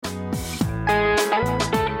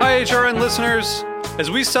HRN listeners.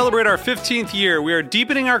 As we celebrate our 15th year, we are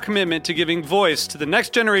deepening our commitment to giving voice to the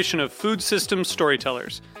next generation of food systems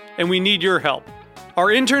storytellers, and we need your help. Our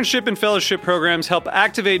internship and fellowship programs help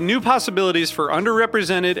activate new possibilities for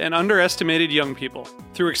underrepresented and underestimated young people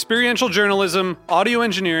through experiential journalism, audio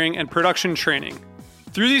engineering, and production training.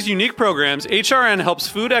 Through these unique programs, HRN helps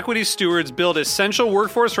food equity stewards build essential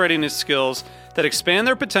workforce readiness skills that expand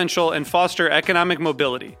their potential and foster economic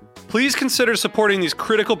mobility. Please consider supporting these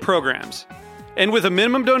critical programs. And with a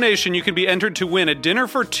minimum donation, you can be entered to win a dinner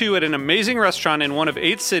for two at an amazing restaurant in one of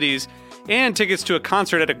 8 cities and tickets to a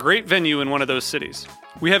concert at a great venue in one of those cities.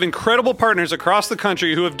 We have incredible partners across the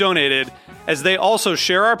country who have donated, as they also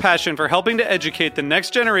share our passion for helping to educate the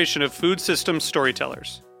next generation of food systems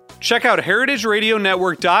storytellers. Check out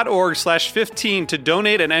heritageradionetwork.org/15 to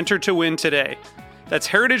donate and enter to win today. That's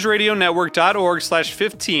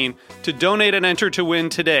heritageradionetwork.org/15 to donate and enter to win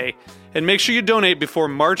today. And make sure you donate before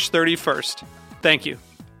March 31st. Thank you.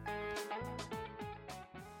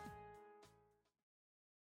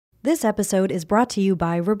 This episode is brought to you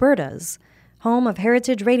by Roberta's, home of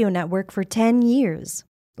Heritage Radio Network for 10 years.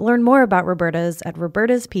 Learn more about Roberta's at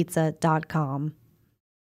robertaspizza.com.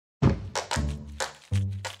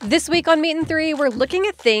 This week on Meat and Three, we're looking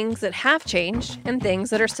at things that have changed and things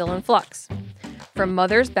that are still in flux. From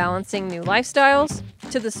mothers balancing new lifestyles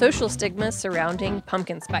to the social stigma surrounding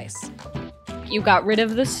pumpkin spice. You got rid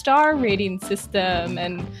of the star rating system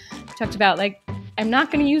and talked about, I'm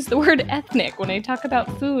not going to use the word ethnic when I talk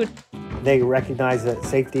about food. They recognized that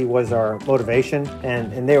safety was our motivation,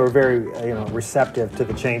 and they were very receptive to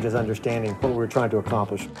the changes, understanding what we were trying to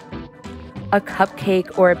accomplish. A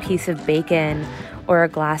cupcake or a piece of bacon or a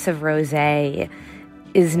glass of rosé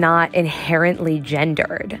is not inherently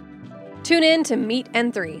gendered. Tune in to Meat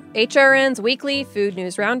and Three, HRN's weekly food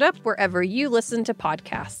news roundup, wherever you listen to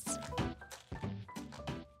podcasts.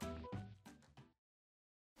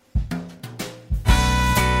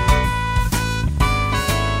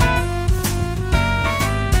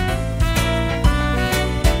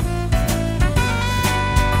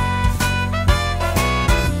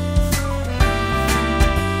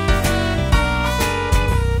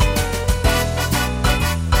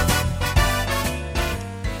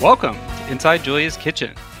 Welcome to Inside Julia's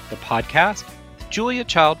Kitchen, the podcast of the Julia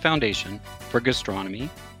Child Foundation for Gastronomy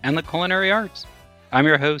and the Culinary Arts. I'm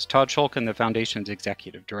your host, Todd Shulkin, the Foundation's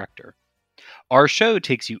Executive Director. Our show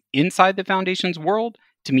takes you inside the Foundation's world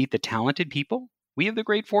to meet the talented people we have the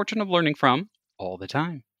great fortune of learning from all the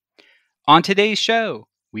time. On today's show,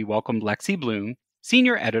 we welcome Lexy Bloom,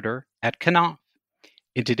 Senior Editor at Knopf.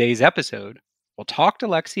 In today's episode, we'll talk to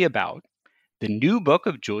Lexy about the new book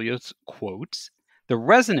of Julia's quotes, the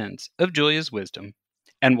resonance of Julia's wisdom,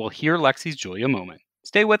 and we'll hear Lexy's Julia moment.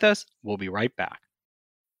 Stay with us. We'll be right back.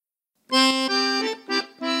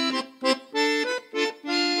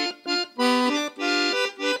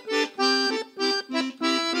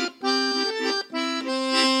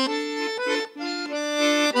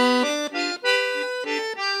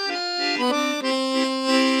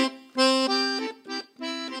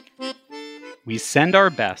 We send our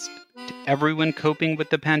best to everyone coping with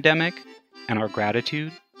the pandemic and our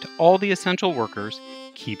gratitude to all the essential workers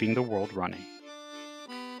keeping the world running.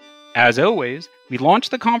 As always, we launch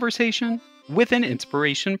the conversation with an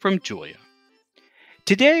inspiration from Julia.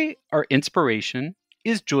 Today, our inspiration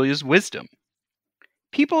is Julia's wisdom.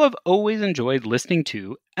 People have always enjoyed listening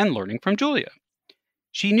to and learning from Julia.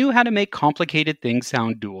 She knew how to make complicated things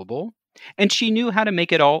sound doable, and she knew how to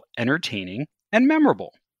make it all entertaining and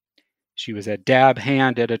memorable. She was a dab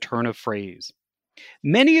hand at a turn of phrase.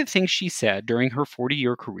 Many of the things she said during her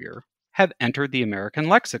 40-year career have entered the American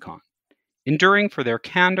lexicon, enduring for their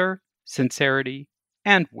candor, sincerity,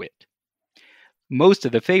 and wit. Most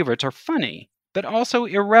of the favorites are funny, but also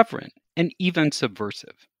irreverent and even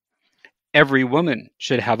subversive. Every woman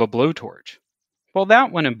should have a blowtorch. Well,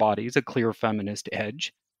 that one embodies a clear feminist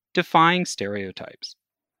edge, defying stereotypes.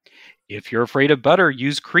 If you're afraid of butter,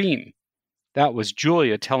 use cream. That was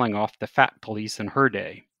Julia telling off the fat police in her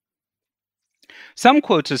day. Some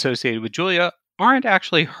quotes associated with Julia aren't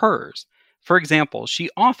actually hers. For example, she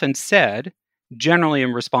often said, generally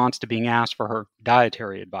in response to being asked for her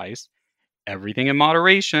dietary advice, everything in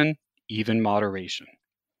moderation, even moderation.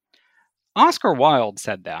 Oscar Wilde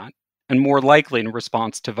said that, and more likely in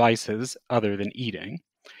response to vices other than eating,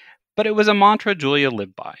 but it was a mantra Julia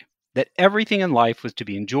lived by, that everything in life was to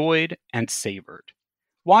be enjoyed and savored.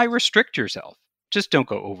 Why restrict yourself? Just don't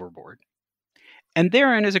go overboard. And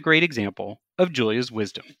therein is a great example of Julia's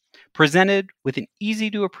wisdom, presented with an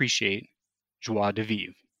easy-to-appreciate joie de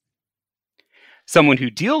vivre. Someone who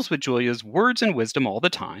deals with Julia's words and wisdom all the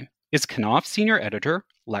time is Knopf's senior editor,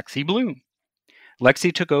 Lexy Bloom.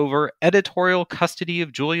 Lexy took over editorial custody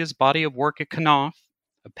of Julia's body of work at Knopf,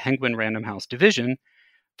 a Penguin Random House division,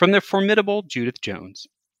 from the formidable Judith Jones.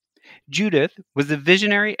 Judith was the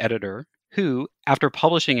visionary editor who, after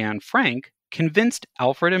publishing Anne Frank, convinced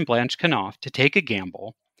Alfred and Blanche Knopf to take a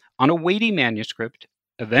gamble on a weighty manuscript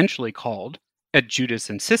eventually called, at Judith's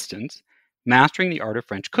insistence, Mastering the Art of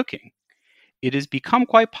French Cooking. It has become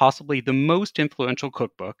quite possibly the most influential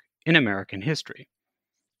cookbook in American history.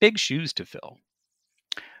 Big shoes to fill.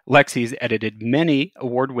 Lexy's edited many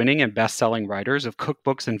award-winning and best-selling writers of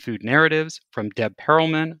cookbooks and food narratives, from Deb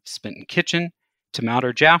Perelman of Spinton Kitchen to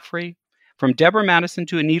Mauder Jaffrey, from Deborah Madison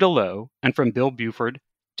to Anita Lowe, and from Bill Buford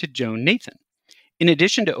to Joan Nathan, in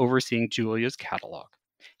addition to overseeing Julia's catalog.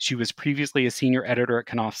 She was previously a senior editor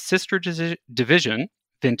at Knopf's sister division,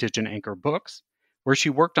 Vintage and Anchor Books, where she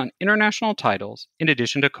worked on international titles in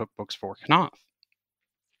addition to cookbooks for Knopf.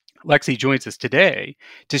 Lexy joins us today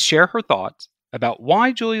to share her thoughts about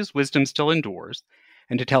why Julia's wisdom still endures,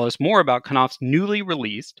 and to tell us more about Knopf's newly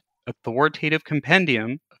released authoritative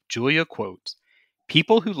compendium of Julia quotes,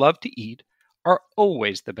 People Who Love to Eat Are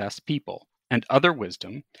Always the Best People, and Other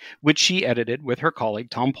Wisdom, which she edited with her colleague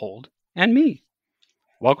Tom Pold and me.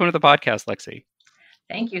 Welcome to the podcast, Lexy.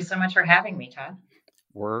 Thank you so much for having me, Todd.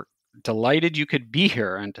 We're delighted you could be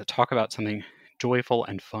here and to talk about something joyful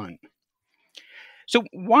and fun. So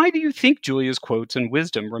why do you think Julia's quotes and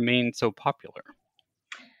wisdom remain so popular?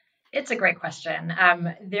 It's a great question.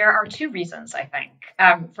 There are two reasons, I think.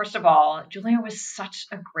 First of all, Julia was such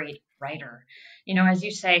a great writer. You know, as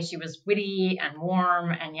you say, she was witty and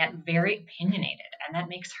warm and yet very opinionated, and that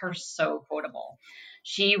makes her so quotable.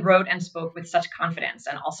 She wrote and spoke with such confidence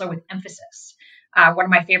and also with emphasis. One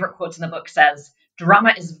of my favorite quotes in the book says,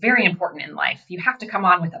 "Drama is very important in life. You have to come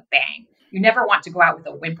on with a bang. You never want to go out with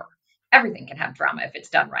a whimper. Everything can have drama if it's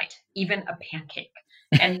done right, even a pancake."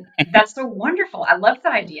 And that's so wonderful. I love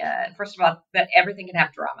that idea, first of all, that everything can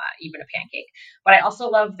have drama, even a pancake. But I also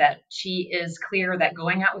love that she is clear that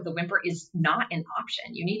going out with a whimper is not an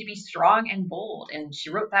option. You need to be strong and bold. And she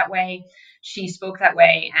wrote that way, she spoke that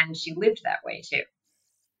way, and she lived that way too.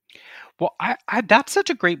 Well, that's such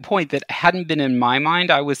a great point that hadn't been in my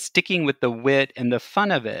mind. I was sticking with the wit and the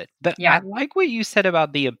fun of it. But Yeah. I like what you said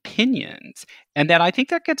about the opinions, and that I think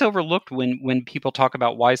that gets overlooked when people talk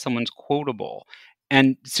about why someone's quotable.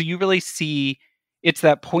 And so you really see it's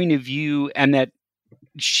that point of view, and that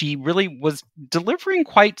she really was delivering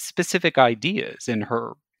quite specific ideas in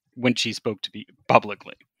her when she spoke to be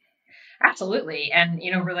publicly. Absolutely. And,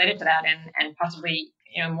 related to that and possibly,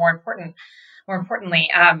 more importantly,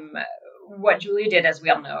 what Julia did, as we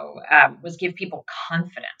all know, was give people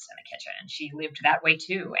confidence in the kitchen. And she lived that way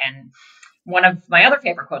too. And one of my other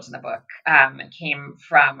favorite quotes in the book came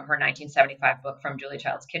from her 1975 book, From Julia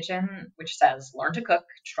Child's Kitchen, which says, "Learn to cook,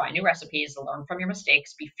 try new recipes, learn from your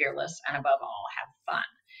mistakes, be fearless, and above all, have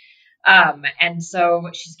fun." And so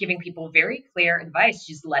she's giving people very clear advice.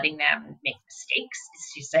 She's letting them make mistakes.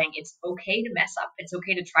 She's saying it's okay to mess up. It's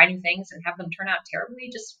okay to try new things and have them turn out terribly.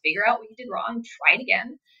 Just figure out what you did wrong, try it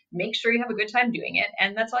again, make sure you have a good time doing it,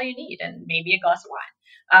 and that's all you need. And maybe a glass of wine.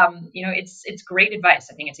 It's great advice.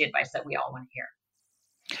 I think it's the advice that we all want to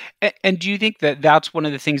hear. And do you think that that's one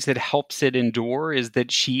of the things that helps it endure, is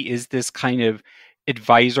that she is this kind of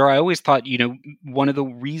advisor? I always thought, one of the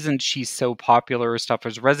reasons she's so popular or stuff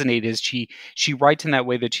has resonated is she writes in that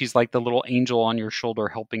way that she's like the little angel on your shoulder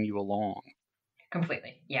helping you along.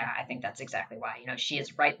 Completely. Yeah, I think that's exactly why. She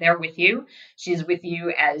is right there with you. She's with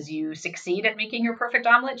you as you succeed at making your perfect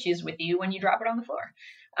omelet. She's with you when you drop it on the floor.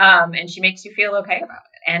 And she makes you feel okay about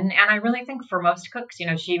it. And I really think for most cooks,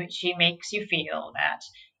 she makes you feel that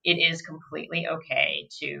it is completely okay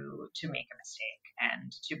to make a mistake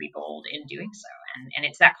and to be bold in doing so. And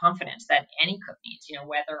it's that confidence that any cook needs,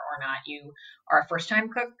 whether or not you are a first-time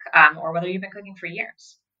cook or whether you've been cooking for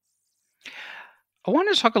years. I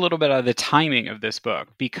want to talk a little bit about the timing of this book,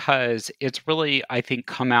 because it's really, I think,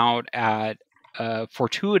 come out at a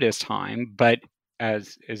fortuitous time. But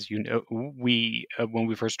as you know, we when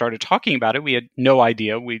we first started talking about it, we had no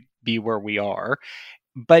idea we'd be where we are.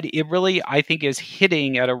 But it really, I think, is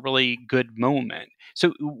hitting at a really good moment.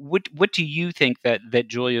 So what do you think that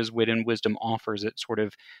Julia's wit and wisdom offers at sort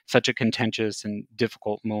of such a contentious and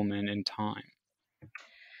difficult moment in time?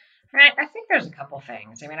 Right. I think there's a couple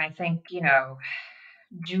things. I think,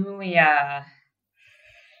 Julia,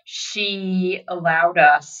 she allowed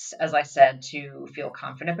us, as I said, to feel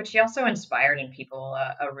confident, but she also inspired in people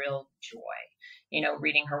a real joy.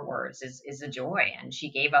 Reading her words is a joy, and she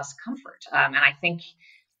gave us comfort. And I think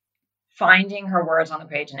finding her words on the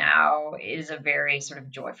page now is a very sort of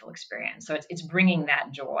joyful experience. So it's bringing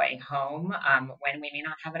that joy home when we may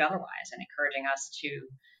not have it otherwise, and encouraging us to,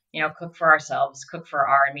 cook for ourselves, cook for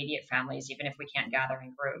our immediate families, even if we can't gather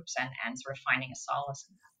in groups, and sort of finding a solace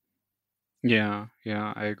in that. Yeah,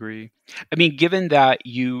 I agree. I mean, given that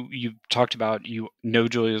you talked about you know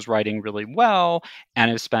Julia's writing really well and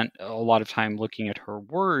have spent a lot of time looking at her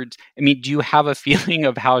words, I mean, do you have a feeling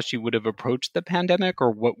of how she would have approached the pandemic,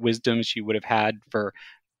 or what wisdom she would have had for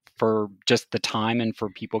just the time and for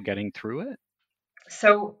people getting through it?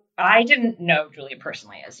 So I didn't know Julia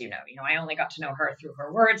personally, as you know. I only got to know her through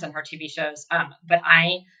her words and her TV shows. But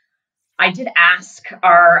I did ask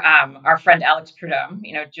our friend Alex Prudhomme,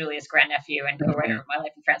 Julia's grandnephew and co-writer of My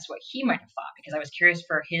Life in France, what he might have thought, because I was curious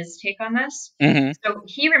for his take on this. Mm-hmm. So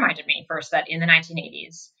he reminded me first that in the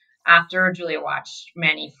 1980s, after Julia watched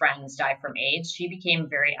many friends die from AIDS, she became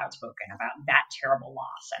very outspoken about that terrible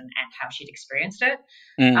loss and how she'd experienced it.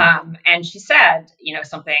 And she said,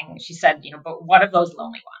 but what of those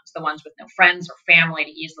lonely ones, the ones with no friends or family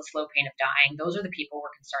to ease the slow pain of dying? Those are the people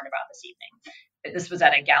we're concerned about this evening. This was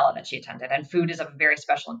at a gala that she attended, and food is of very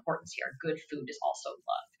special importance here. Good food is also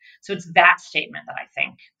love. So it's that statement that I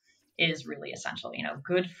think is really essential.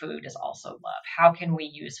 Good food is also love. How can we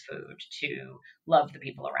use food to love the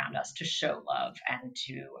people around us, to show love, and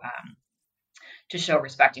to show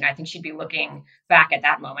respect? I think she'd be looking back at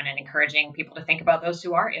that moment and encouraging people to think about those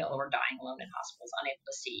who are ill or dying alone in hospitals, unable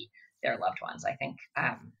to see their loved ones. I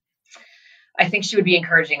think she would be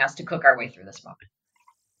encouraging us to cook our way through this moment.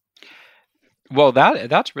 Well,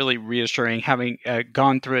 that's really reassuring, having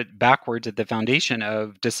gone through it backwards at the foundation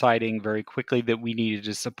of deciding very quickly that we needed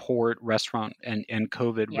to support restaurant and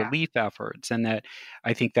COVID relief efforts. And that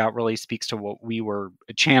I think that really speaks to what we were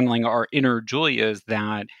channeling our inner Julias,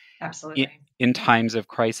 that absolutely in times of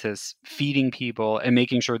crisis, feeding people and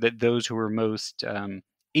making sure that those who are most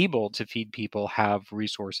able to feed people have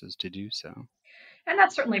resources to do so. And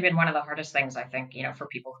that's certainly been one of the hardest things, I think, for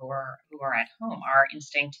people who are at home. Our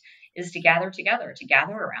instinct is to gather together, to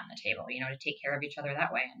gather around the table, to take care of each other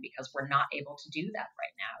that way. And because we're not able to do that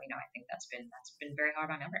right now, I think that's been very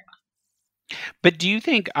hard on everyone. But do you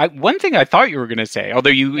think, one thing I thought you were going to say, although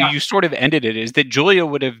you sort of ended it, is that Julia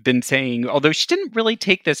would have been saying, although she didn't really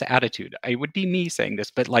take this attitude, it would be me saying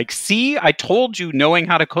this, but like, see, I told you knowing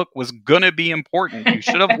how to cook was going to be important. You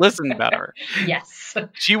should have listened better. Yes.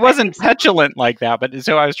 She wasn't petulant like that, but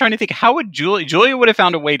so I was trying to think, how would Julia would have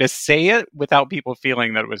found a way to say it without people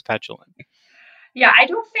feeling that it was petulant? Yeah, I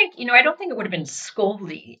don't think it would have been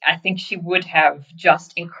scoldy. I think she would have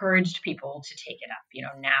just encouraged people to take it up.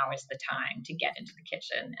 Now is the time to get into the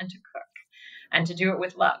kitchen and to cook and to do it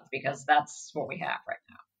with love, because that's what we have right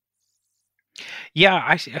now.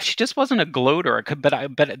 Yeah, she just wasn't a gloater, but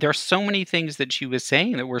there are so many things that she was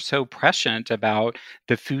saying that were so prescient about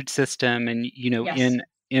the food system, and Yes.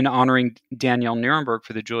 in honoring Danielle Nierenberg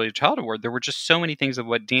for the Julia Child Award, there were just so many things of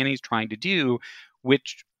what Danny's trying to do,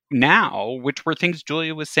 which were things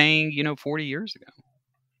Julia was saying, 40 years ago.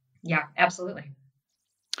 Yeah, absolutely.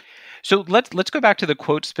 So let's go back to the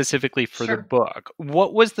quote specifically for the book.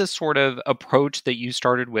 What was the sort of approach that you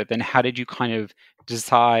started with, and how did you kind of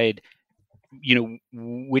decide,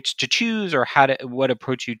 which to choose, or what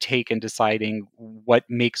approach you take in deciding what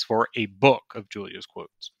makes for a book of Julia's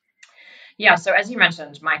quotes? Yeah, so as you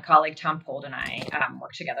mentioned, my colleague Tom Pold and I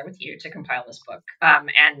worked together with you to compile this book.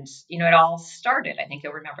 And, it all started, I think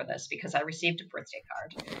you'll remember this, because I received a birthday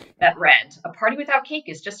card that read, "A party without cake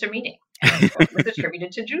is just a meeting." And the quote was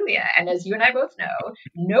attributed to Julia. And as you and I both know,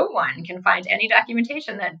 no one can find any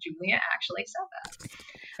documentation that Julia actually said that.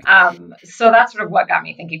 So that's sort of what got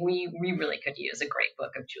me thinking we really could use a great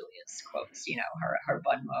book of Julia's quotes, her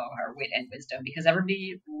bon mot, her wit and wisdom, because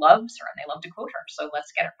everybody loves her and they love to quote her. So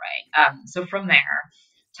let's get it right. So from there,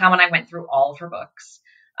 Tom and I went through all of her books,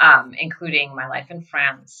 including My Life in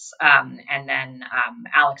France, and then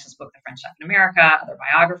Alex's book, The French Chef in America, other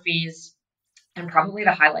biographies. And probably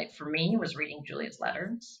the highlight for me was reading Julia's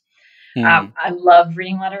letters. I love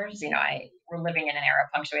reading letters. We're living in an era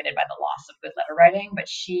punctuated by the loss of good letter writing, but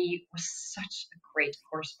she was such a great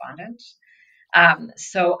correspondent.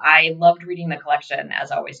 So I loved reading the collection,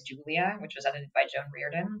 As Always, Julia, which was edited by Joan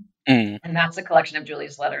Reardon. And that's a collection of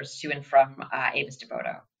Julia's letters to and from Avis de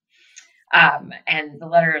Bodo. And the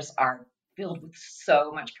letters are filled with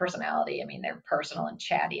so much personality. I mean, they're personal and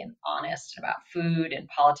chatty and honest about food and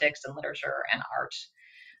politics and literature and art.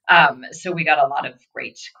 So we got a lot of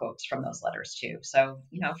great quotes from those letters too. So,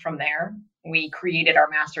 from there, we created our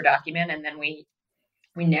master document, and then we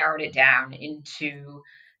narrowed it down into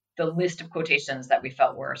the list of quotations that we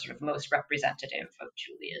felt were sort of most representative of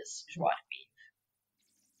Julia's joie de vivre.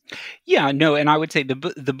 Yeah, no, and I would say the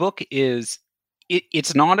book is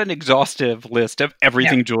it's not an exhaustive list of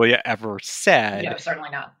everything Julia ever said. No, certainly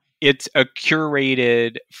not. It's a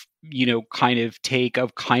curated, kind of take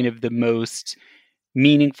of kind of the most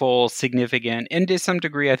meaningful, significant, and to some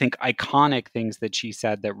degree, I think, iconic things that she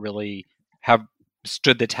said that really have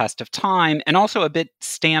stood the test of time and also a bit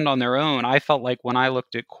stand on their own. I felt like when I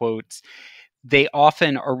looked at quotes, they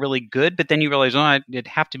often are really good, but then you realize, it'd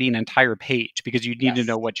have to be an entire page because you need to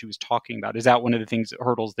know what she was talking about. Is that one of the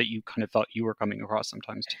hurdles that you kind of felt you were coming across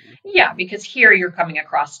sometimes too? Yeah, because here you're coming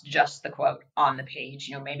across just the quote on the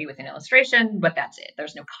page, maybe with an illustration, but that's it.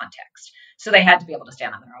 There's no context. So they had to be able to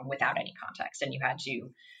stand on their own without any context. And you had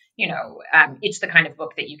to, it's the kind of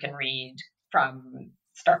book that you can read from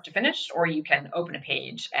start to finish, or you can open a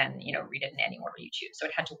page and, read it in any order you choose. So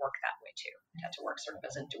it had to work that way too. It had to work sort of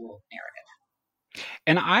as a dual narrative.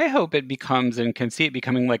 And I hope it becomes, and can see it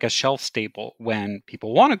becoming like a shelf staple when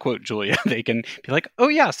people want to quote Julia. They can be like, oh,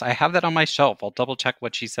 yes, I have that on my shelf. I'll double check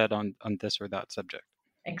what she said on this or that subject.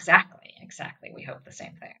 Exactly. We hope the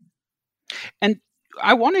same thing. And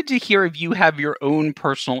I wanted to hear if you have your own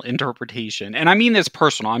personal interpretation. And I mean this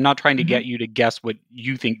personal. I'm not trying to get you to guess what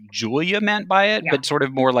you think Julia meant by it, but sort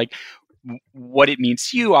of more like what it means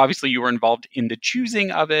to you. Obviously, you were involved in the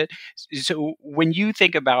choosing of it. So when you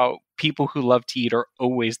think about people who love to eat are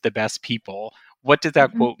always the best people, what does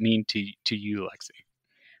that quote mean to you,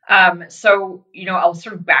 Lexy? So, I'll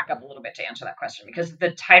sort of back up a little bit to answer that question, because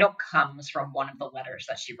the title comes from one of the letters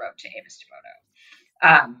that she wrote to Avis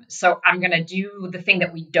Devoto. So I'm going to do the thing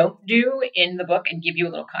that we don't do in the book and give you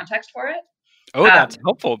a little context for it. Oh, that's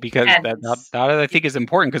helpful, because that I think is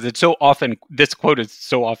important, because it's so often, this quote is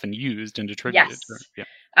so often used and attributed. Yes.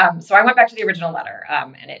 Yeah. So I went back to the original letter,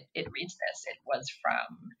 and it reads this. It was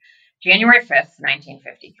from January 5th,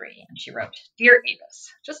 1953, and she wrote, "Dear Avis,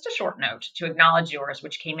 just a short note to acknowledge yours,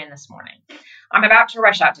 which came in this morning. I'm about to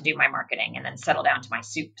rush out to do my marketing and then settle down to my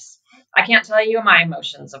soups. I can't tell you my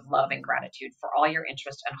emotions of love and gratitude for all your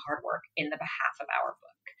interest and hard work in the behalf of our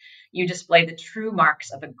book. You display the true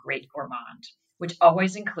marks of a great gourmand, which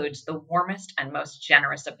always includes the warmest and most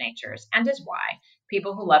generous of natures, and is why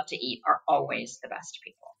people who love to eat are always the best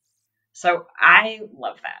people." So I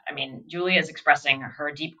love that. I mean, Julia is expressing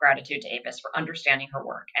her deep gratitude to Avis for understanding her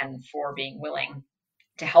work and for being willing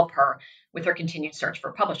to help her with her continued search for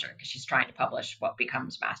a publisher, because she's trying to publish what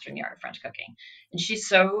becomes Mastering the Art of French Cooking. And she's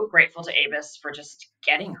so grateful to Avis for just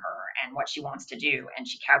getting her and what she wants to do. And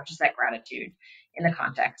she couches that gratitude in the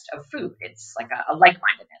context of food. It's like a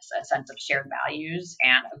like-mindedness, a sense of shared values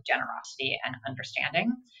and of generosity and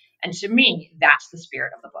understanding. And to me, that's the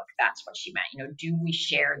spirit of the book. That's what she meant. Do we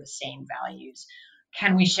share the same values?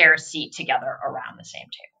 Can we share a seat together around the same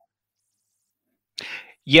table?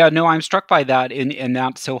 Yeah, no, I'm struck by that, and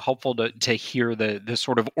that's so helpful to hear the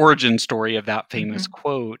sort of origin story of that famous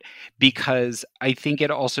quote, because I think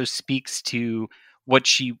it also speaks to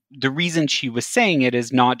the reason she was saying it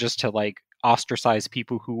is not just to like ostracize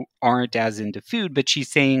people who aren't as into food, but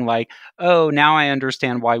she's saying like, oh, now I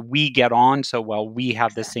understand why we get on so well. We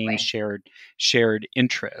have the same shared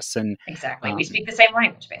interests. And exactly. We speak the same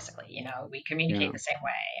language, basically. We communicate the same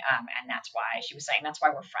way. And that's why she was saying that's why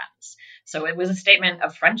we're friends. So it was a statement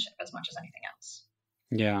of friendship as much as anything else.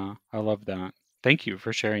 Yeah, I love that. Thank you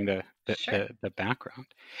for sharing the background.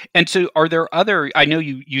 And so are there other, I know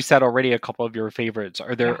you said already a couple of your favorites.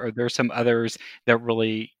 Are there some others that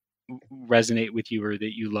really resonate with you or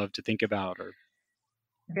that you love to think about? Or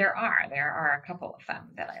there are a couple of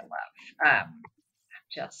them that I love.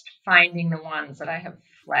 Just finding the ones that I have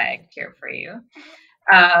flagged here for you.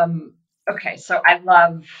 Okay, so I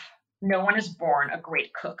love "No one is born a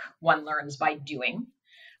great cook. One learns by doing,"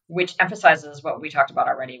 which emphasizes what we talked about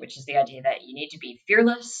already, which is the idea that you need to be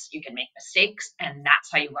fearless, you can make mistakes, and that's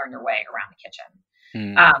how you learn your way around the kitchen.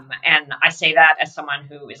 And I say that as someone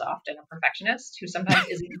who is often a perfectionist, who sometimes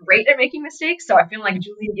isn't great at making mistakes. So I feel like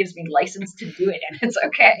Julia gives me license to do it, and it's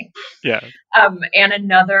okay. Yeah. And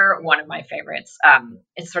another one of my favorites,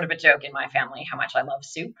 it's sort of a joke in my family how much I love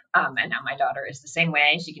soup. And now my daughter is the same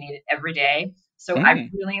way. She can eat it every day. So I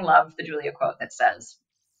really love the Julia quote that says,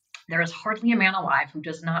 "There is hardly a man alive who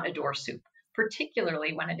does not adore soup,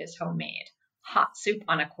 particularly when it is homemade. Hot soup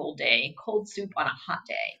on a cold day, cold soup on a hot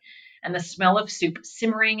day. And the smell of soup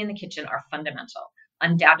simmering in the kitchen are fundamental,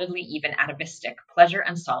 undoubtedly even atavistic, pleasure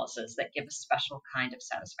and solaces that give a special kind of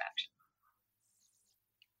satisfaction."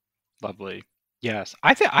 Lovely. Yes,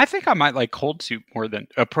 I think I might like cold soup more than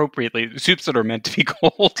appropriately soups that are meant to be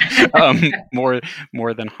cold,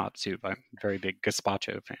 more than hot soup. I'm a very big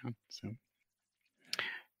gazpacho fan. So,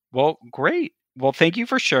 well, great. Well, thank you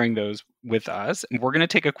for sharing those with us. And we're going to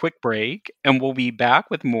take a quick break, and we'll be back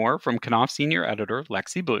with more from Knopf senior editor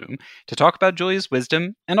Lexy Bloom to talk about Julia's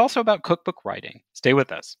wisdom and also about cookbook writing. Stay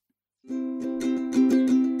with us.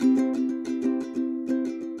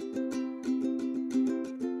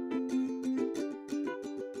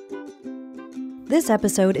 This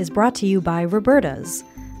episode is brought to you by Roberta's,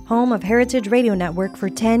 home of Heritage Radio Network for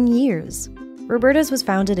 10 years. Roberta's was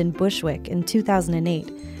founded in Bushwick in 2008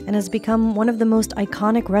 and has become one of the most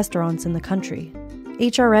iconic restaurants in the country.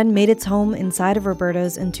 HRN made its home inside of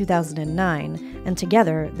Roberta's in 2009, and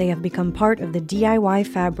together they have become part of the DIY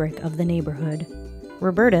fabric of the neighborhood.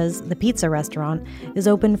 Roberta's, the pizza restaurant, is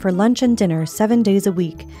open for lunch and dinner 7 days a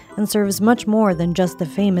week and serves much more than just the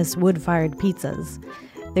famous wood-fired pizzas.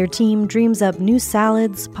 Their team dreams up new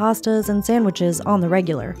salads, pastas, and sandwiches on the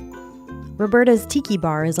regular. Roberta's Tiki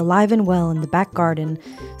Bar is alive and well in the back garden,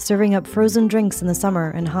 serving up frozen drinks in the summer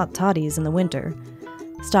and hot toddies in the winter.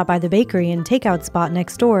 Stop by the bakery and takeout spot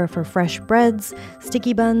next door for fresh breads,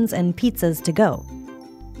 sticky buns, and pizzas to go.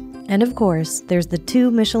 And of course, there's the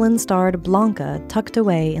 2 Michelin-starred Blanca tucked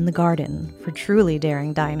away in the garden for truly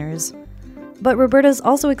daring diners. But Roberta's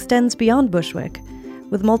also extends beyond Bushwick,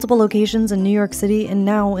 with multiple locations in New York City and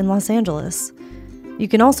now in Los Angeles. You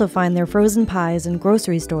can also find their frozen pies in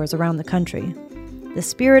grocery stores around the country. The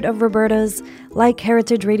spirit of Roberta's, like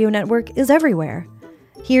Heritage Radio Network, is everywhere.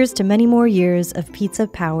 Here's to many more years of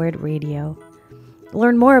pizza-powered radio.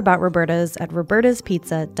 Learn more about Roberta's at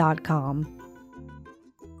robertaspizza.com.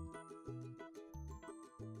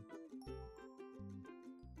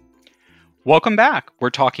 Welcome back. We're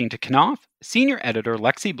talking to Knopf senior editor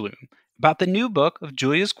Lexy Bloom about the new book of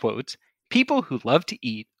Julia's quotes, People Who Love to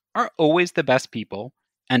Eat Are Always the Best People,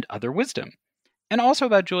 and Other Wisdom, and also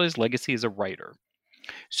about Julia's legacy as a writer.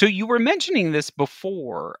 So you were mentioning this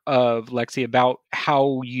before of Lexy about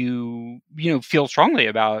how you feel strongly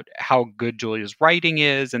about how good Julia's writing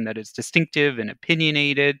is and that it's distinctive and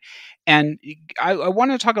opinionated. And I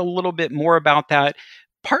want to talk a little bit more about that,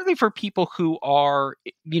 partly for people who are,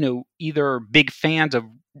 either big fans of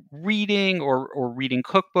reading or reading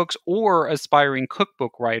cookbooks or aspiring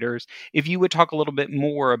cookbook writers. If you would talk a little bit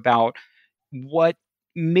more about what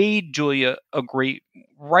made Julia a great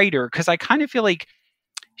writer, because I kind of feel like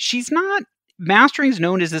she's not. Mastering is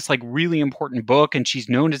known as this like really important book, and she's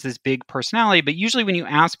known as this big personality. But usually, when you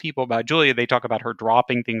ask people about Julia, they talk about her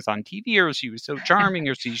dropping things on TV, or she was so charming,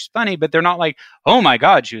 or she's funny. But they're not like, "Oh my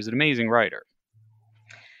God, she was an amazing writer."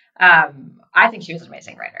 I think she was an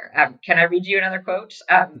amazing writer. Can I read you another quote?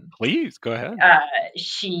 Please, go ahead.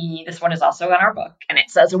 This one is also in our book, and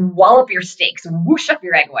it says, "Wallop your steaks, whoosh up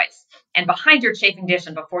your egg whites, and behind your chafing dish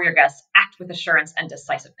and before your guests, act with assurance and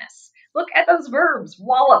decisiveness." Look at those verbs,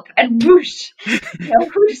 wallop and whoosh.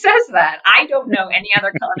 Who says that? I don't know any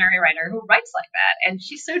other culinary writer who writes like that. And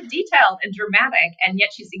she's so detailed and dramatic, and yet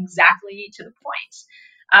she's exactly to the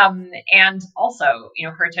point. And also,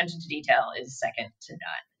 her attention to detail is second to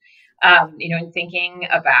none. In thinking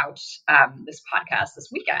about this podcast this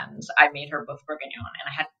weekend, I made her boeuf bourguignon, and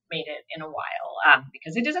I hadn't made it in a while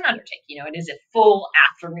because it is an undertaking. It is a full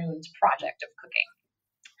afternoon's project of cooking.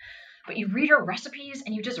 But you read her recipes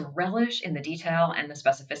and you just relish in the detail and the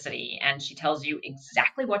specificity. And she tells you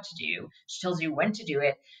exactly what to do. She tells you when to do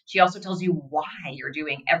it. She also tells you why you're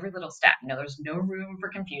doing every little step. There's no room for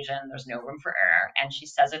confusion. There's no room for error. And she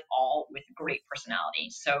says it all with great personality.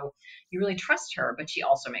 So you really trust her, but she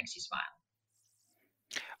also makes you smile.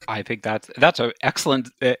 I think that's an excellent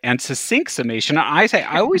and succinct summation. I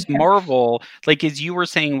always marvel, like as you were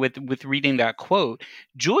saying with reading that quote,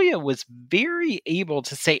 Julia was very able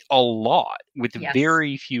to say a lot with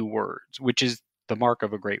very few words, which is the mark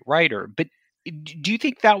of a great writer. But do you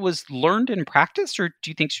think that was learned in practice, or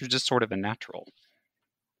do you think she was just sort of a natural?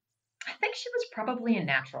 I think she was probably a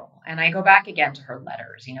natural. And I go back again to her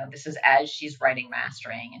letters. This is as she's writing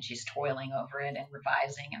Mastering, and she's toiling over it and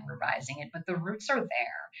revising it. But the roots are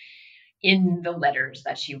there in the letters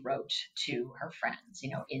that she wrote to her friends,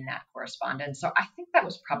 in that correspondence. So I think that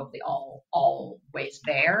was probably always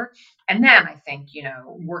there. And then I think,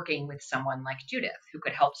 working with someone like Judith, who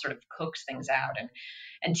could help sort of coax things out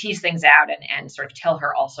and tease things out and sort of tell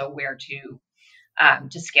her also where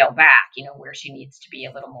to scale back, where she needs to be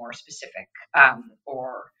a little more specific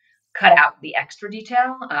or cut out the extra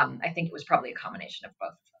detail. I think it was probably a combination of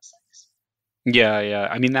both of those things. Yeah.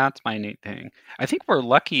 I mean, that's my neat thing. I think we're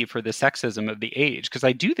lucky for the sexism of the age, because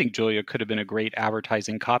I do think Julia could have been a great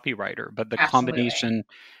advertising copywriter, but the combination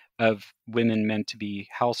of women meant to be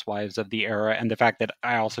housewives of the era and the fact that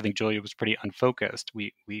I also think Julia was pretty unfocused,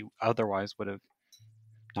 we otherwise would have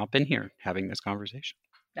not been here having this conversation.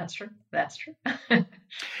 That's true.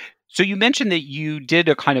 So you mentioned that you did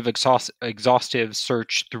a kind of exhaustive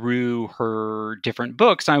search through her different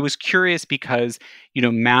books. And I was curious because,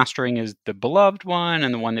 Mastering is the beloved one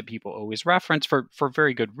and the one that people always reference for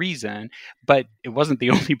very good reason, but it wasn't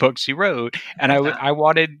the only book she wrote. And I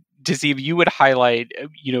wanted to see if you would highlight,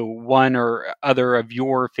 one or other of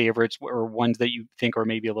your favorites or ones that you think are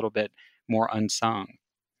maybe a little bit more unsung.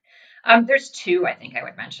 There's two I think I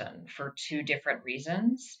would mention for two different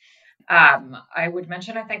reasons. I would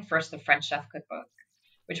mention, I think, first the French Chef Cookbook,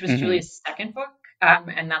 which was Mm-hmm. Julia's second book,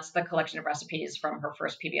 and that's the collection of recipes from her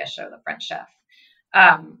first PBS show, The French Chef,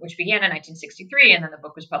 which began in 1963, and then the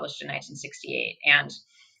book was published in 1968. And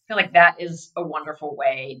I feel like that is a wonderful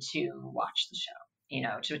way to watch the show,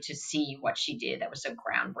 to see what she did that was so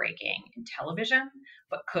groundbreaking in television,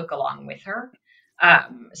 but cook along with her.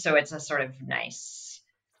 So it's a sort of nice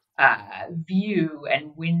view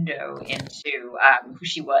and window into who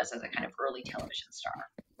she was as a kind of early television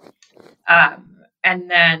star.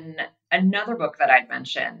 And then another book that I'd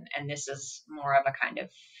mention, and this is more of a kind of,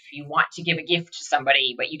 you want to give a gift to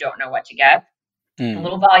somebody, but you don't know what to get. The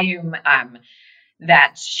little volume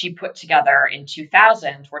that she put together in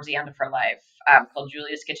 2000, towards the end of her life, called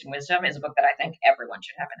Julia's Kitchen Wisdom, is a book that I think everyone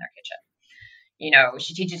should have in their kitchen.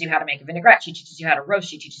 She teaches you how to make a vinaigrette. She teaches you how to roast.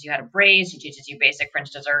 She teaches you how to braise. She teaches you basic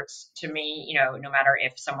French desserts. To me, no matter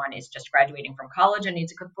if someone is just graduating from college and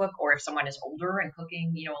needs a cookbook, or if someone is older and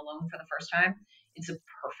cooking, alone for the first time, it's a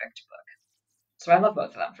perfect book. So I love both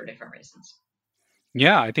of them for different reasons.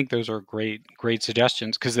 Yeah, I think those are great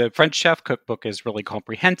suggestions because the French Chef Cookbook is really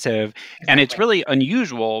comprehensive. Exactly. And it's really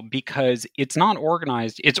unusual because it's not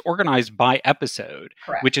organized. It's organized by episode,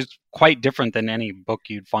 Correct. Which is quite different than any book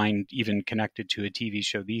you'd find even connected to a TV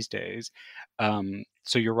show these days.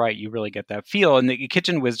 So you're right. You really get that feel. And the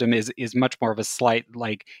Kitchen Wisdom is much more of a slight,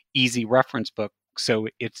 easy reference book. So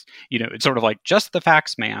it's, it's sort of like just the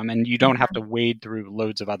facts, ma'am. And you don't have to wade through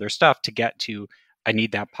loads of other stuff to get to, I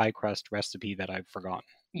need that pie crust recipe that I've forgotten.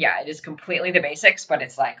 Yeah, it is completely the basics, but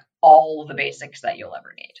it's like all the basics that you'll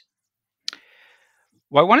ever need.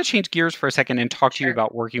 Well, I want to change gears for a second and talk to you Sure.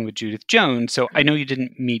 about working with Judith Jones. So I know you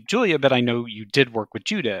didn't meet Julia, but I know you did work with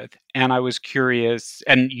Judith. And I was curious,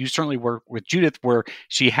 and you certainly worked with Judith where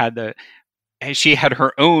she had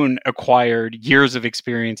her own acquired years of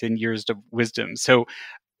experience and years of wisdom. So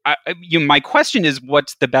my question is,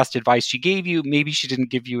 what's the best advice she gave you? Maybe she didn't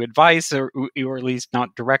give you advice, or at least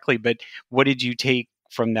not directly, but what did you take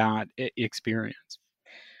from that experience?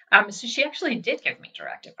 So she actually did give me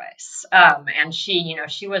direct advice. And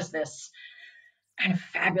she was this kind of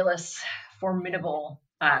fabulous, formidable,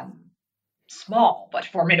 small but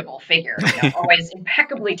formidable figure, always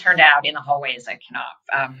impeccably turned out in the hallways at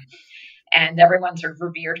Knopf. And everyone sort of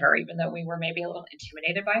revered her, even though we were maybe a little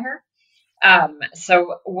intimidated by her.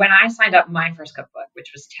 So when I signed up my first cookbook,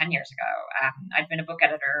 which was 10 years ago, I'd been a book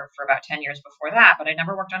editor for about 10 years before that, but I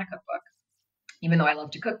never worked on a cookbook, even though I love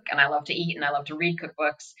to cook and I love to eat and I love to read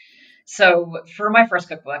cookbooks. So for my first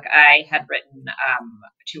cookbook, I had written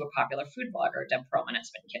to a popular food blogger, Deb Perlman at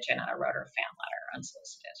Spin Kitchen, and I wrote her a fan letter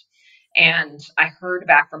unsolicited. And I heard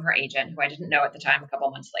back from her agent, who I didn't know at the time, a couple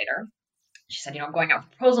months later. She said, I'm going out with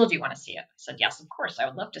a proposal. Do you want to see it? I said, yes, of course. I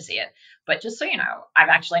would love to see it. But just so you know, I've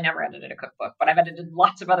actually never edited a cookbook, but I've edited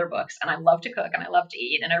lots of other books, and I love to cook and I love to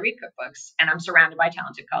eat and I read cookbooks, and I'm surrounded by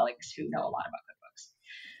talented colleagues who know a lot about cookbooks.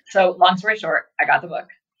 So long story short, I got the book.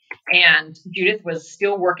 And Judith was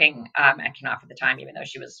still working at Knopf at the time, even though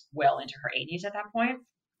she was well into her 80s at that point.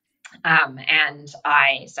 And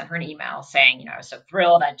I sent her an email saying, I was so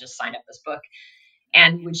thrilled. I'd just signed up this book.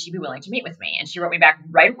 And would she be willing to meet with me? And she wrote me back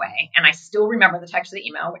right away. And I still remember the text of the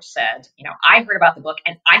email, which said, I heard about the book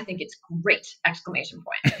and I think it's great! !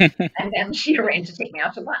 And then she arranged to take me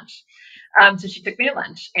out to lunch. So she took me to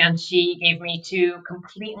lunch and she gave me two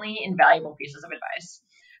completely invaluable pieces of advice.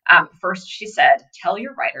 First, she said, tell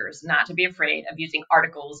your writers not to be afraid of using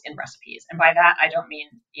articles in recipes. And by that, I don't mean,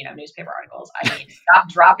 newspaper articles. I mean, stop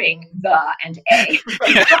dropping the and a.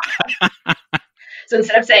 So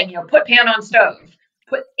instead of saying, put pan on stove,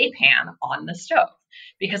 put a pan on the stove,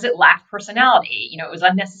 because it lacked personality. It was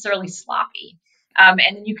unnecessarily sloppy. And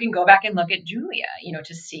then you can go back and look at Julia,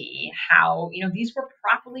 to see how, these were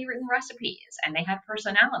properly written recipes and they had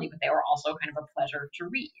personality, but they were also kind of a pleasure to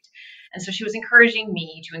read. And so she was encouraging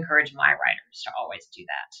me to encourage my writers to always do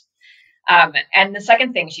that. And the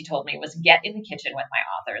second thing she told me was get in the kitchen with my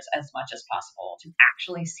authors as much as possible to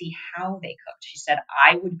actually see how they cooked. She said,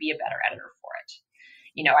 I would be a better editor for it.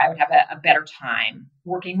 I would have a better time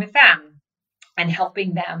working with them and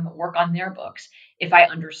helping them work on their books if I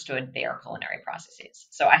understood their culinary processes.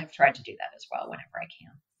 So I have tried to do that as well whenever I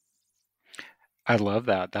can. I love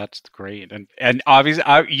that. That's great. And obviously,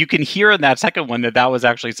 you can hear in that second one that was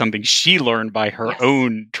actually something she learned by her Yes.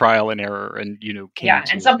 own trial and error, and came Yeah,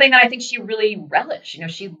 to and it. something that I think she really relished.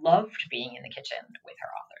 She loved being in the kitchen with her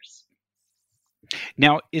authors.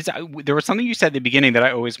 Now, there was something you said at the beginning that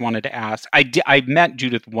I always wanted to ask. I met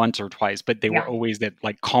Judith once or twice, but they were Yeah. always at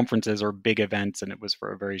like conferences or big events, and it was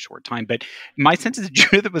for a very short time. But my sense is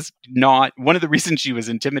Judith was not one of the reasons she was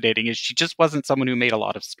intimidating is she just wasn't someone who made a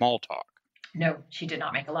lot of small talk. No, she did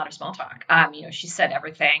not make a lot of small talk. She said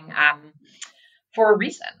everything for a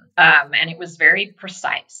reason, and it was very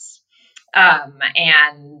precise. So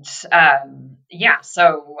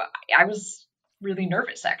I was really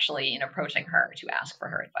nervous actually in approaching her to ask for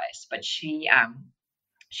her advice, but she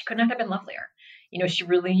could not have been lovelier. She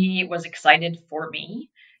really was excited for me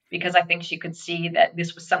because I think she could see that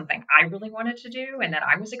this was something I really wanted to do and that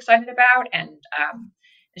I was excited about, and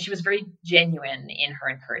she was very genuine in her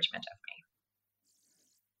encouragement of me.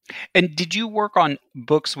 And did you work on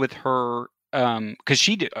books with her? Because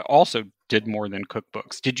she also did more than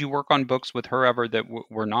cookbooks. Did you work on books with her ever that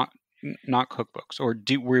were not cookbooks, or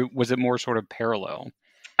was it more sort of parallel?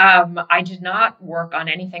 I did not work on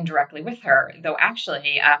anything directly with her, though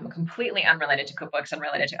actually completely unrelated to cookbooks and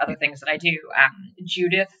related to other things that I do.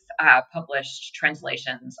 Judith published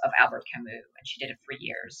translations of Albert Camus, and she did it for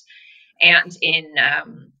years. And in,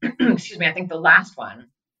 excuse me, I think the last one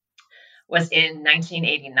was in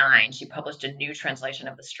 1989. She published a new translation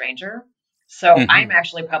of The Stranger. So I'm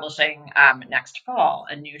actually publishing next fall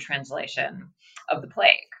a new translation of The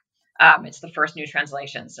Plague. It's the first new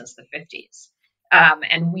translation since the 50s.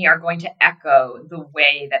 And we are going to echo the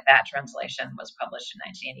way that translation was published in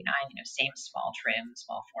 1989, same small trim,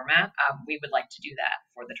 small format. We would like to do that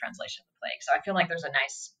for the translation of The Plague. So I feel like there's a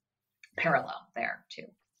nice parallel there too.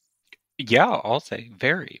 Yeah, I'll say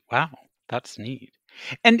very. Wow, that's neat.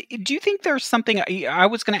 And do you think there's something I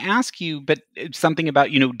was going to ask you, but something about,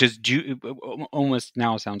 does almost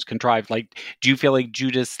now sounds contrived. Like, do you feel like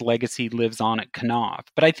Judith's legacy lives on at Knopf?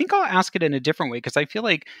 But I think I'll ask it in a different way because I feel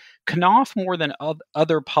like Knopf, more than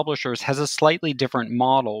other publishers, has a slightly different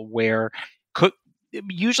model where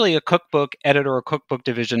usually a cookbook editor or cookbook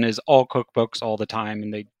division is all cookbooks all the time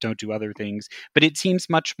and they don't do other things, but it seems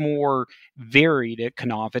much more varied at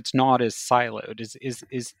Knopf. It's not as siloed.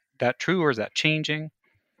 Is that true, or is that changing?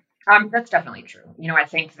 That's definitely true. I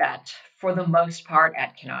think that for the most part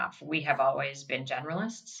at Knopf, we have always been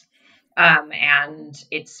generalists. And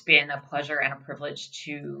it's been a pleasure and a privilege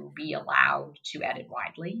to be allowed to edit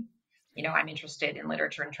widely. I'm interested in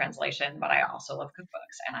literature and translation, but I also love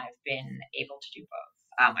cookbooks, and I've been able to do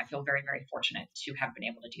both. I feel very, very fortunate to have been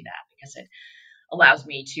able to do that because it allows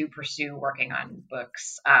me to pursue working on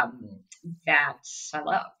books that I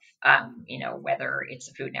love, whether it's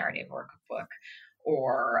a food narrative or a cookbook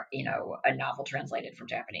or, a novel translated from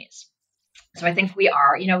Japanese. So I think we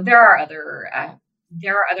are, there are other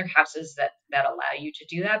houses that allow you to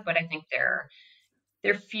do that, but I think they're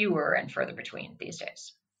fewer and further between these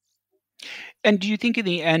days. And do you think in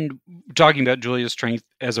the end, talking about Julia's strength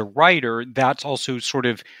as a writer, that's also sort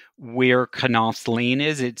of where Knopf's lane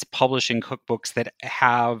is? It's publishing cookbooks that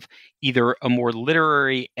have either a more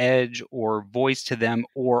literary edge or voice to them,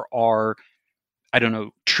 or are, I don't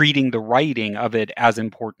know, treating the writing of it as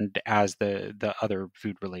important as the other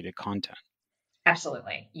food-related content.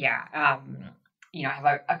 Absolutely. Yeah. I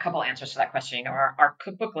have a couple answers to that question. Our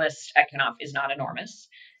cookbook list at Knopf is not enormous.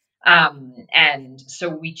 And so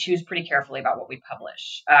we choose pretty carefully about what we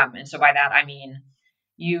publish. And so by that, I mean,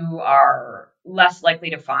 you are less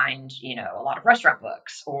likely to find, a lot of restaurant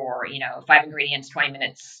books or, 5 ingredients, 20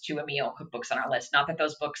 minutes to a meal cookbooks on our list. Not that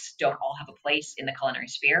those books don't all have a place in the culinary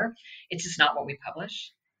sphere. It's just not what we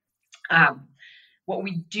publish. What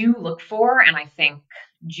we do look for, and I think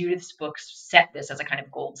Judith's books set this as a kind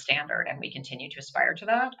of gold standard, and we continue to aspire to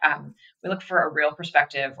that. We look for a real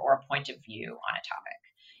perspective or a point of view on a topic.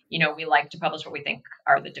 We like to publish what we think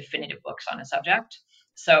are the definitive books on a subject.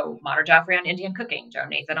 So Madhur Jaffrey on Indian cooking, Joe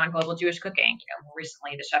Nathan on global Jewish cooking, more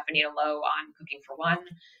recently the chef Anita Lowe on cooking for one,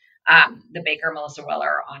 the baker Melissa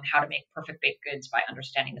Weller on how to make perfect baked goods by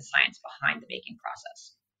understanding the science behind the baking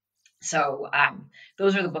process. So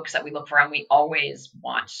those are the books that we look for, and we always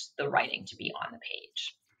want the writing to be on the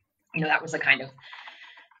page. That was a kind of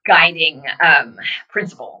guiding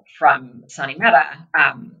principle from Sunny Mehta,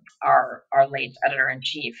 our late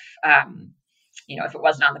editor-in-chief. If it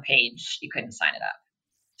wasn't on the page, you couldn't sign it up.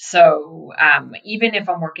 So even if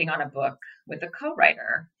I'm working on a book with a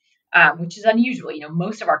co-writer, which is unusual,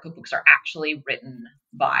 most of our cookbooks are actually written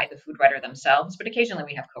by the food writer themselves, but occasionally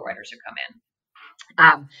we have co-writers who come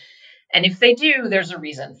in. And if they do, there's a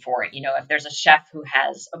reason for it. If there's a chef who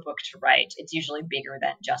has a book to write, it's usually bigger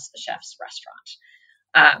than just the chef's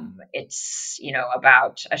restaurant. It's,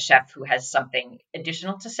 about a chef who has something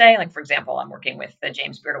additional to say. Like, for example, I'm working with the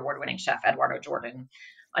James Beard Award-winning chef Eduardo Jordan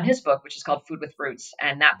on his book, which is called Food with Roots.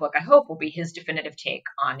 And that book, I hope, will be his definitive take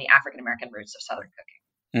on the African-American roots of Southern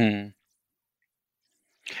cooking. Mm.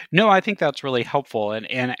 No, I think that's really helpful,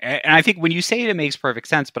 and I think when you say it, it makes perfect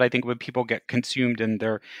sense. But I think when people get consumed in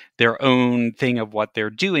their own thing of what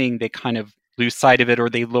they're doing, they kind of lose sight of it, or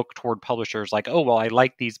they look toward publishers like, oh, well, I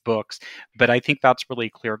like these books. But I think that's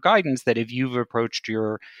really clear guidance that if you've approached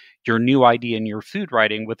your new idea in your food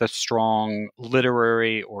writing with a strong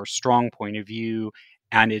literary or strong point of view,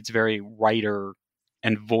 and it's very writer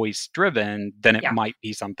and voice driven, then it might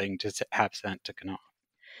be something to have sent to Knopf.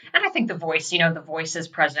 And I think the voice is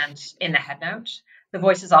present in the headnote. The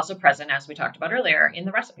voice is also present, as we talked about earlier, in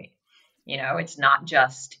the recipe. It's not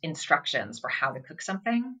just instructions for how to cook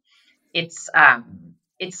something. It's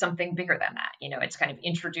something bigger than that. It's kind of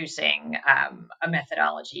introducing a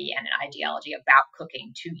methodology and an ideology about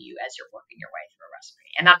cooking to you as you're working your way through a recipe.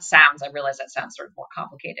 And I realize that sounds sort of more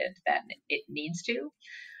complicated than it needs to.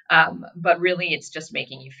 But really, it's just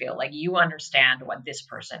making you feel like you understand what this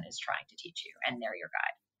person is trying to teach you, and they're your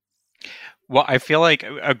guide. Well, I feel like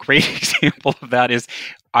a great example of that is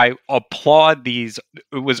I applaud these.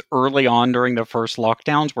 It was early on during the first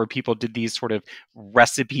lockdowns where people did these sort of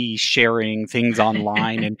recipe sharing things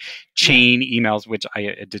online and chain emails, which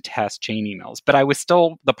I detest chain emails. But I was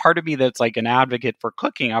still the part of me that's like an advocate for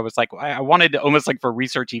cooking. I was like, I wanted to almost like for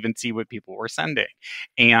research, even see what people were sending.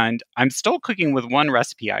 And I'm still cooking with one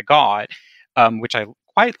recipe I got, which I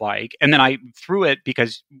quite like. And then I threw it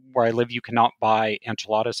because where I live, you cannot buy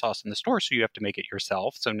enchilada sauce in the store, so you have to make it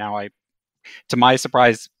yourself. So now I, to my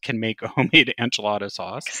surprise, can make a homemade enchilada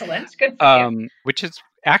sauce. Excellent. Good for you. Which is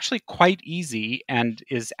actually quite easy and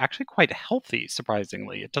is actually quite healthy,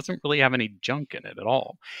 surprisingly. It doesn't really have any junk in it at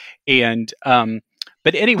all. And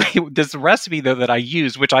but anyway, this recipe, though, that I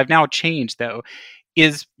use, which I've now changed, though,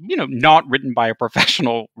 is, not written by a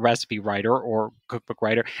professional recipe writer or cookbook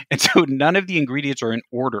writer. And so none of the ingredients are in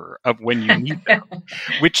order of when you need them,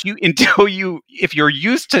 which if you're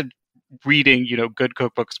used to reading, good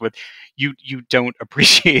cookbooks with, you don't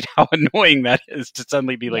appreciate how annoying that is to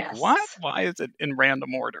suddenly be like, what? Why is it in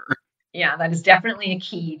random order? Yeah, that is definitely a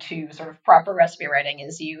key to sort of proper recipe writing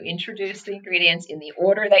is you introduce the ingredients in the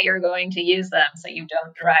order that you're going to use them so you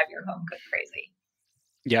don't drive your home cook crazy.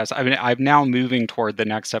 Yes, I mean, I'm now moving toward the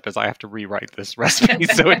next step is I have to rewrite this recipe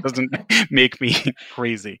so it doesn't make me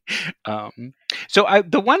crazy. So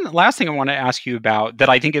the one last thing I want to ask you about that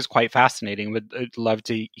I think is quite fascinating, would love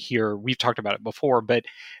to hear, we've talked about it before, but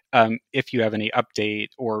if you have any update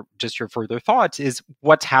or just your further thoughts, is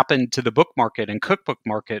what's happened to the book market and cookbook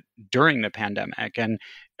market during the pandemic. And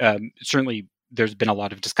certainly there's been a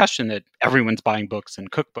lot of discussion that everyone's buying books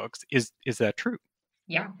and cookbooks. Is that true?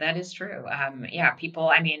 Yeah, that is true.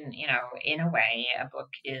 People, in a way, a book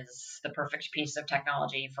is the perfect piece of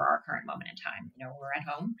technology for our current moment in time. We're at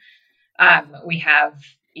home. We have,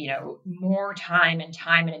 more time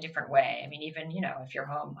in a different way. I mean, even, if you're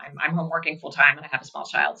home, I'm home working full time and I have a small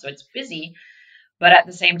child, so it's busy. But at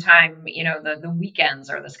the same time, the weekends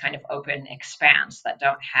are this kind of open expanse that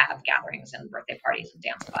don't have gatherings and birthday parties and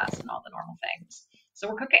dance class and all the normal things. So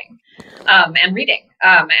we're cooking and reading,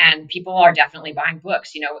 and people are definitely buying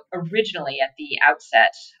books. Originally at the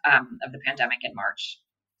outset of the pandemic in March,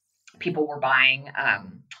 people were buying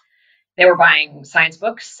science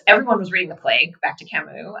books. Everyone was reading The Plague, back to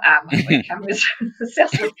Camus. Camus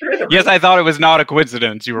sales were through the roof. Yes, I thought it was not a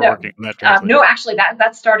coincidence you were working on that translation. No, actually,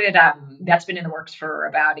 that started. That's been in the works for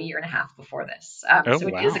about a year and a half before this. So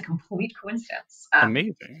it is a complete coincidence.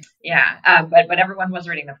 Amazing. Yeah, but everyone was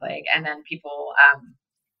reading The Plague, and then people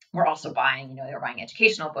were also buying. They were buying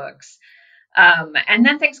educational books, and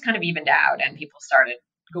then things kind of evened out, and people started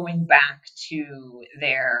going back to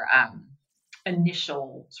their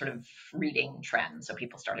initial sort of reading trend. So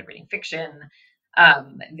people started reading fiction.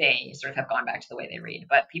 They sort of have gone back to the way they read,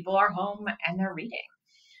 but people are home and they're reading.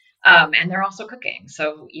 And they're also cooking.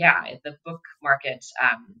 So yeah, the book market,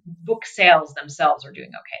 book sales themselves are doing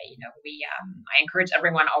okay. I encourage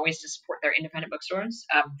everyone always to support their independent bookstores.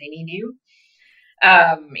 They need you.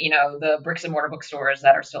 The bricks and mortar bookstores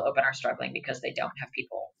that are still open are struggling because they don't have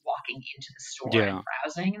people walking into the store and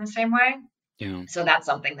browsing in the same way. Yeah. So that's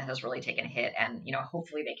something that has really taken a hit, and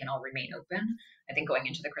hopefully they can all remain open. I think going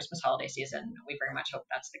into the Christmas holiday season, we very much hope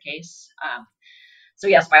that's the case. So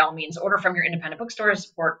yes, by all means, order from your independent bookstores,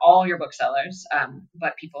 support all your booksellers,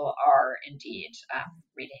 but people are indeed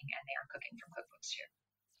reading, and they are cooking from cookbooks too.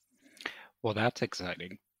 Well, that's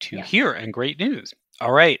exciting to Yes. hear and great news.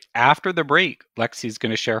 All right, after the break, Lexi's going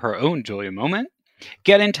to share her own Julia moment.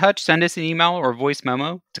 Get in touch, send us an email or a voice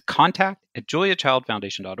memo to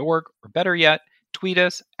contact@juliachildfoundation.org, or better yet, tweet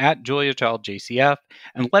us at JuliaChildJCF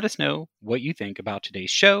and let us know what you think about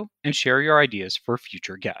today's show and share your ideas for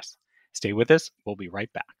future guests. Stay with us. We'll be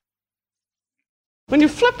right back. When you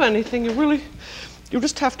flip anything, you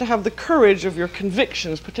just have to have the courage of your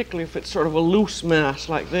convictions, particularly if it's sort of a loose mass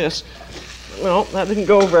like this. Well, that didn't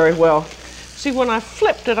go very well. See, when I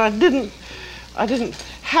flipped it, I didn't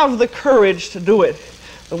have the courage to do it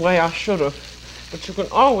the way I should have. But you can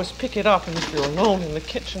always pick it up, and if you're alone in the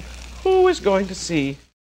kitchen, who is going to see?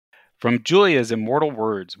 From Julia's immortal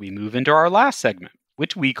words, we move into our last segment,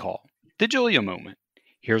 which we call the Julia moment.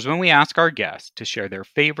 Here's when we ask our guests to share their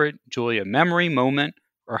favorite Julia memory, moment,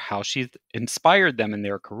 or how she's inspired them in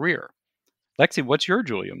their career. Lexy, what's your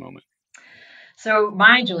Julia moment? So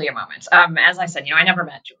my Julia moment, as I said, I never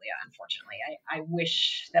met Julia, unfortunately. I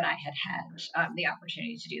wish that I had the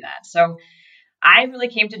opportunity to do that. So I really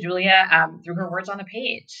came to Julia through her words on a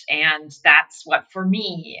page. And that's what, for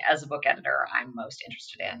me, as a book editor, I'm most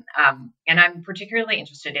interested in. And I'm particularly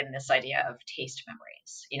interested in this idea of taste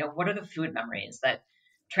memories. What are the food memories that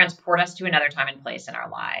transport us to another time and place in our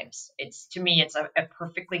lives? To me, it's a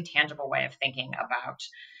perfectly tangible way of thinking about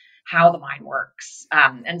how the mind works.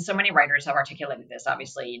 And so many writers have articulated this.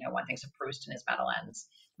 Obviously, one thinks of Proust and his Madeleines,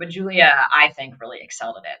 but Julia, I think, really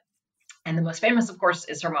excelled at it. And the most famous, of course,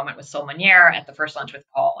 is her moment with Saul Meunier at the first lunch with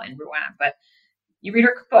Paul in Rouen. But you read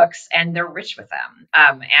her cookbooks, and they're rich with them.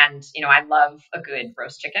 And I love a good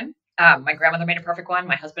roast chicken. My grandmother made a perfect one.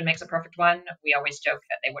 My husband makes a perfect one. We always joke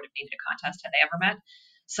that they would have needed a contest had they ever met.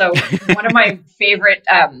 So one of my favorite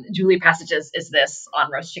Julie passages is this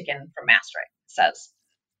on roast chicken from Mastering. It says,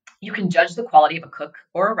 "You can judge the quality of a cook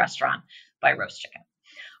or a restaurant by roast chicken.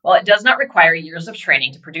 While it does not require years of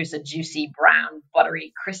training to produce a juicy, brown,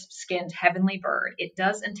 buttery, crisp-skinned, heavenly bird, it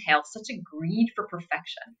does entail such a greed for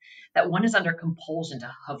perfection that one is under compulsion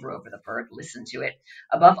to hover over the bird, listen to it,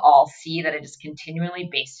 above all, see that it is continually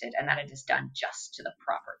basted and that it is done just to the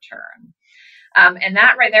proper turn." And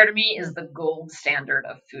that right there to me is the gold standard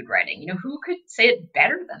of food writing. Who could say it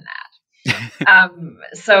better than that?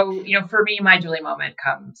 So, for me, my Julie moment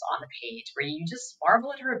comes on the page where you just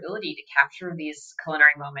marvel at her ability to capture these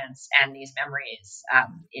culinary moments and these memories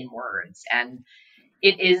in words. And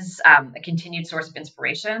it is a continued source of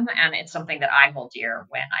inspiration. And it's something that I hold dear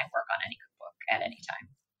when I work on any cookbook at any time.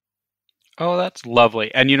 Oh, that's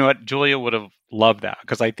lovely. And you know what? Julia would have loved that,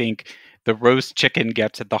 because I think the roast chicken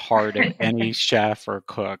gets at the heart of any chef or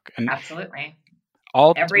cook. And absolutely.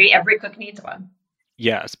 Every cook needs one.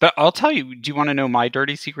 Yes, but I'll tell you, do you want to know my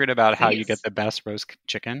dirty secret about how you get the best roast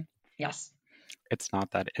chicken? Yes. It's not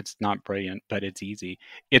brilliant, but it's easy.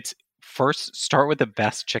 It's first start with the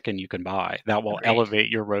best chicken you can buy. That will elevate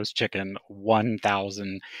your roast chicken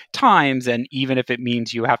 1,000 times. And even if it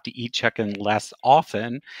means you have to eat chicken less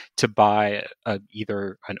often to buy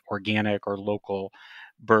either an organic or local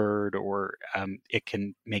bird, or it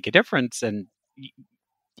can make a difference. And,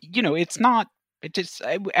 it's not. It just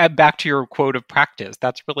add back to your quote of practice.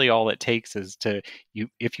 That's really all it takes is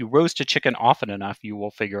if you roast a chicken often enough, you will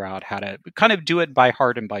figure out how to kind of do it by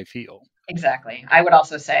heart and by feel. Exactly. I would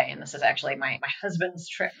also say, and this is actually my husband's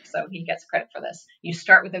trick, so he gets credit for this. You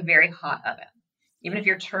start with a very hot oven. Even if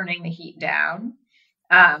you're turning the heat down,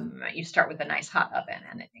 you start with a nice hot oven,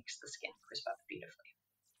 and it makes the skin crisp up beautifully.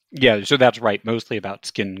 Yeah, so that's right. Mostly about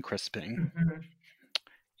skin crisping. Mm-hmm.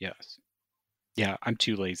 Yes. Yeah, I'm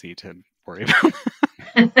too lazy to worry about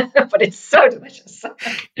but it's so delicious.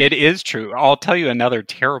 It is true. I'll tell you another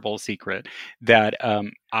terrible secret that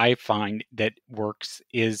I find that works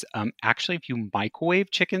is actually if you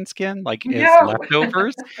microwave chicken skin, like as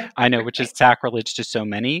leftovers, I know, which is sacrilege to so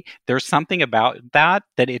many. There's something about that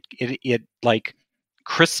it like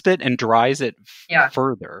crisps it and dries it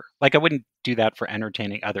further. Like I wouldn't do that for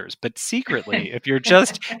entertaining others, but secretly, if you're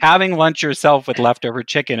just having lunch yourself with leftover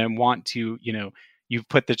chicken and want to, you've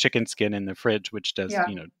put the chicken skin in the fridge, which does,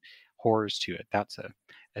 horrors to it. That's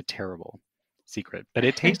a terrible secret, but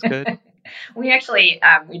it tastes good. We actually,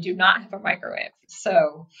 we do not have a microwave.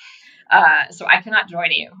 So I cannot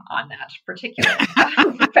join you on that particular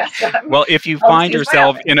pastime. Well, if you find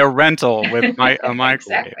yourself in a rental with a microwave,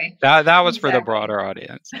 exactly. that was for the broader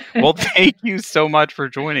audience. Well, thank you so much for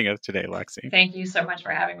joining us today, Lexy. Thank you so much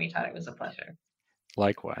for having me, Todd. It was a pleasure.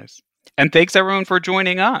 Likewise. And thanks everyone for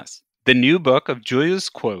joining us. The new book of Julia's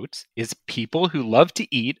quotes is People Who Love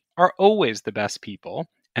to Eat Are Always the Best People,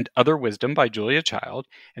 and Other Wisdom by Julia Child,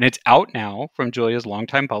 and it's out now from Julia's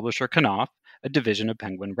longtime publisher, Knopf, a division of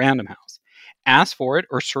Penguin Random House. Ask for it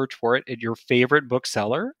or search for it at your favorite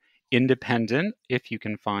bookseller, independent, if you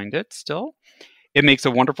can find it still. It makes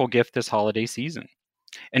a wonderful gift this holiday season.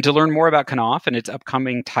 And to learn more about Knopf and its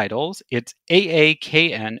upcoming titles, it's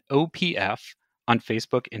AAKNOPF on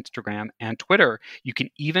Facebook, Instagram, and Twitter. You can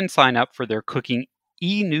even sign up for their cooking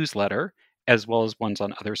e-newsletter, as well as ones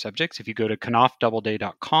on other subjects, if you go to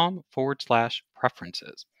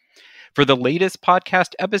knopfdoubleday.com/preferences. For the latest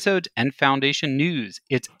podcast episodes and Foundation news,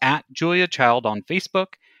 it's at Julia Child on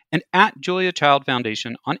Facebook and at Julia Child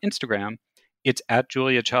Foundation on Instagram. It's at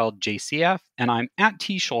Julia Child JCF, and I'm at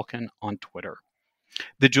T. Shulkin on Twitter.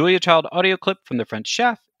 The Julia Child audio clip from The French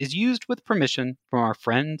Chef is used with permission from our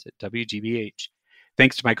friends at WGBH.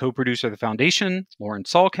 Thanks to my co-producer of the Foundation, Lauren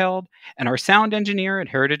Salkeld, and our sound engineer at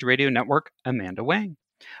Heritage Radio Network, Amanda Wang.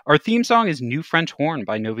 Our theme song is New French Horn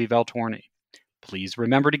by Novi Valtorni. Please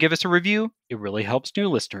remember to give us a review. It really helps new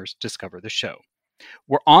listeners discover the show.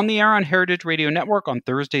 We're on the air on Heritage Radio Network on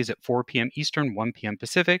Thursdays at 4 p.m. Eastern, 1 p.m.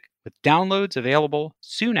 Pacific, with downloads available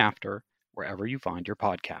soon after wherever you find your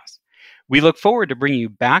podcasts. We look forward to bringing you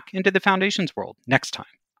back into the Foundation's world next time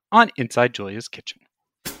on Inside Julia's Kitchen.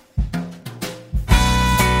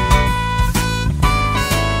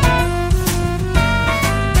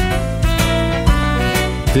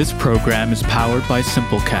 This program is powered by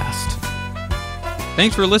Simplecast.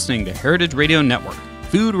 Thanks for listening to Heritage Radio Network,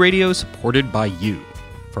 food radio supported by you.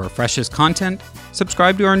 For our freshest content,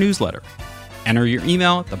 subscribe to our newsletter. Enter your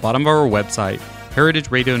email at the bottom of our website,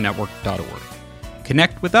 heritageradionetwork.org.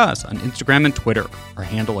 Connect with us on Instagram and Twitter. Our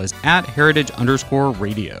handle is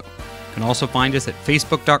 @heritage_radio. You can also find us at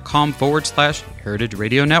facebook.com/Heritage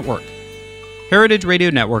Radio Network. Heritage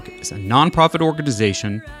Radio Network is a nonprofit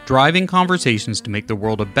organization driving conversations to make the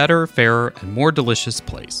world a better, fairer, and more delicious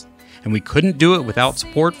place. And we couldn't do it without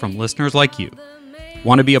support from listeners like you.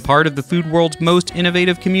 Want to be a part of the food world's most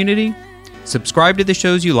innovative community? Subscribe to the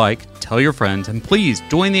shows you like, tell your friends, and please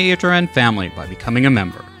join the HRN family by becoming a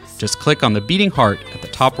member. Just click on the beating heart at the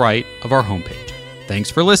top right of our homepage. Thanks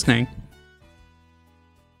for listening.